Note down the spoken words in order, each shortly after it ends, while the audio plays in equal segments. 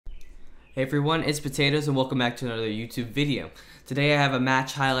Hey everyone, it's Potatoes and welcome back to another YouTube video. Today I have a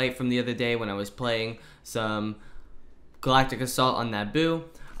match highlight from the other day when I was playing some Galactic Assault on Naboo.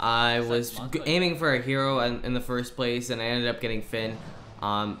 I was aiming for a hero in the first place and I ended up getting Finn.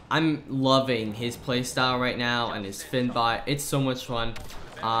 I'm loving his playstyle right now and his Finn bot. It's so much fun.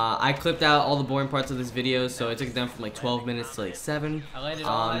 I clipped out all the boring parts of this video, so it took it down from like 12 minutes to like 7.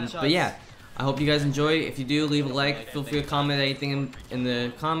 But yeah. I hope you guys enjoy. If you do, leave a like. Feel free to comment anything in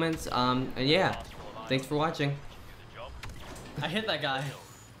the comments. And yeah, thanks for watching. I hit that guy.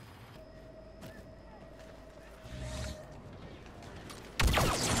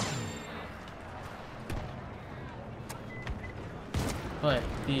 Play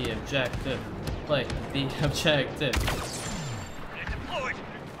the objective. Play the objective.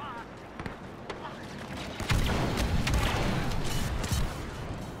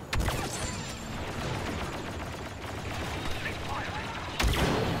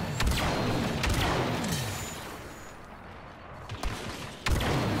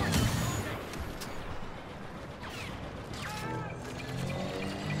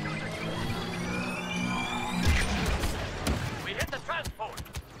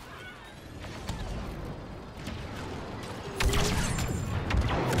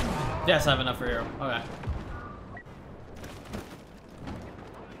 Yes, I have enough for hero. Okay.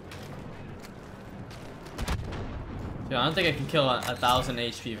 Dude, I don't think I can kill a 1000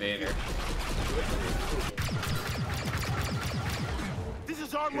 HP Vader. This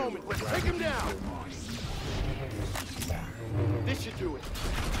is our moment. Let's take him down. This should do it.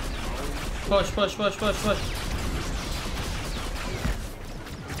 Push, push, push, push, push.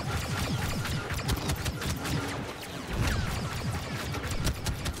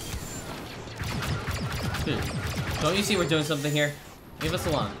 Dude, don't you see we're doing something here? Leave us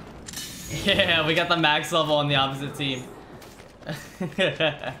alone. Yeah, we got the max level on the opposite team.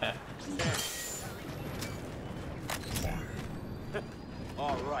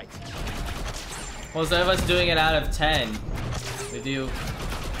 All right. Well, instead of us doing it out of 10, we do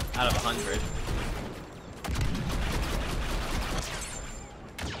out of 100.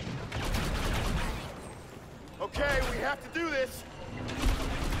 Okay, we have to do this.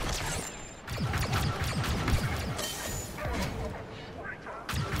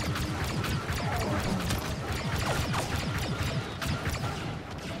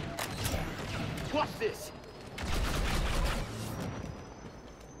 Watch this.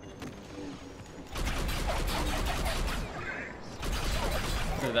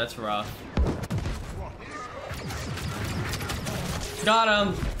 Dude, that's rough. Got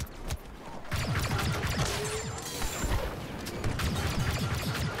him.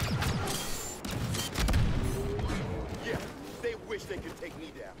 Yeah, they wish they could take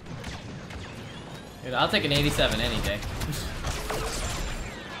me down. Dude, I'll take an 87 any day.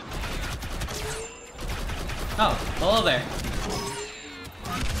 Oh, hello there.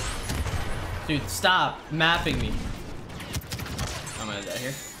 Dude, stop mapping me. I'm gonna die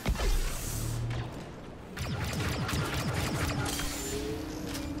here.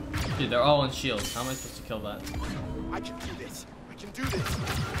 Dude, they're all in shields. How am I supposed to kill that? I can do this. I can do this.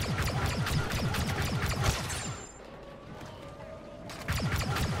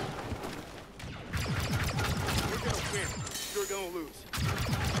 We're gonna win. You're gonna lose.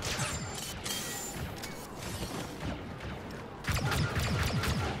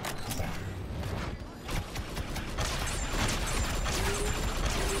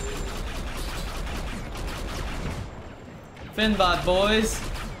 Finnbot, boys.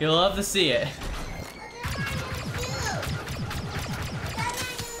 You'll love to see it.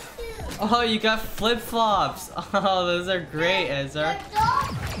 Oh, you got flip-flops. Oh, those are great, Ezra.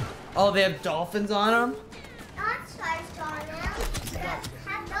 Oh, they have dolphins on them?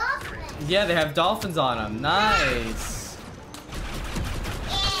 Yeah, they have dolphins on them. Nice.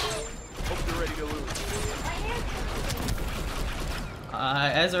 Hope you're ready to lose.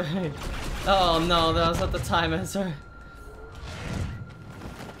 Ezra. Oh no, that was not the time, Ezra.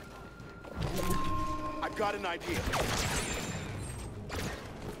 I've got an idea.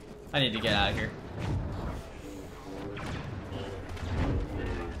 I need to get out of here.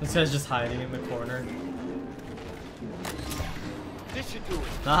 This guy's just hiding in the corner. This should do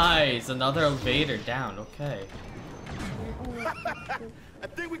it. Nice, another Vader down. Okay. I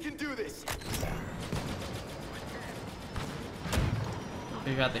think we can do this.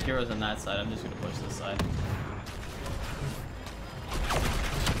 We got the heroes on that side. I'm just gonna push this side.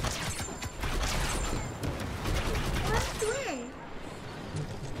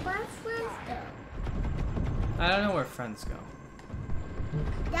 I don't know where friends go.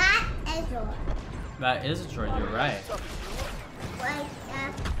 That is yours. That is a droid, you're right. Like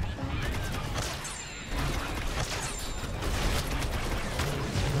that.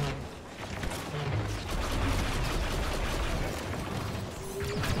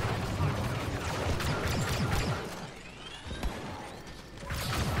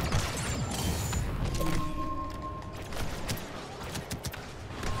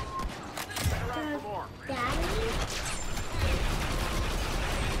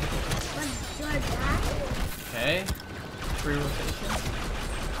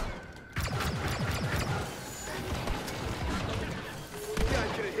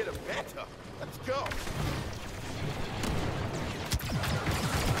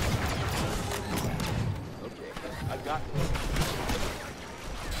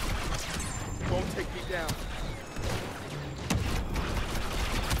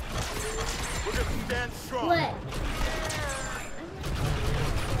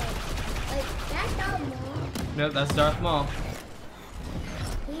 Nope, that's Darth Maul.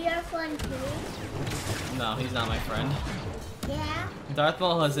 He's your friend too? No, he's not my friend. Yeah. Darth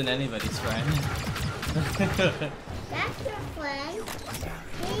Maul isn't anybody's friend. That's your friend.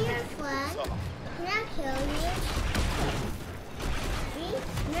 He's your friend. Can I kill you? See?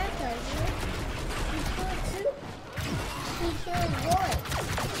 Can I kill you? He's cool too. He's your boy.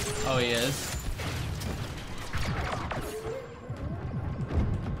 Oh, he is.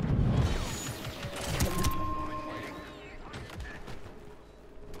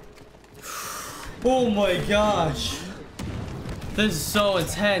 Oh my gosh. This is so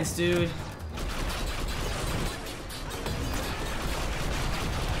intense, dude.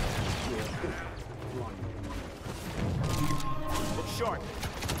 Look sharp.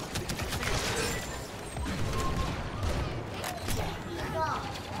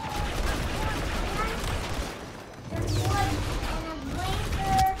 There's one and a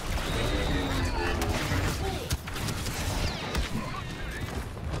blazer.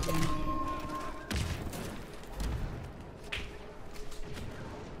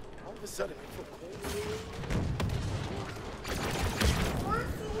 All of a sudden, I feel cold.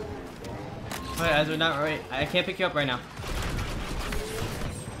 Wait, as we're not right. I can't pick you up right now.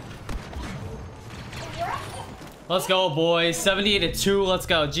 Let's go, boys. 78-2. Let's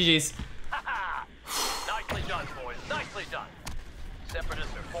go. GG's. Nicely done, boys. Nicely done.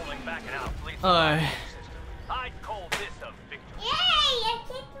 Separatists are falling back and out. Please. Alright. I'd call this a victory. Yay! I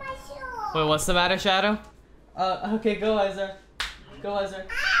kicked my shoe. Wait, what's the matter, Shadow? Okay, go, Ezra. Go, Ezra.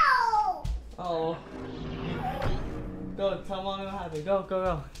 Ow! Oh. Go, tell Mom what happened. Go, go,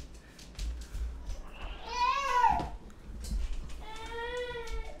 go.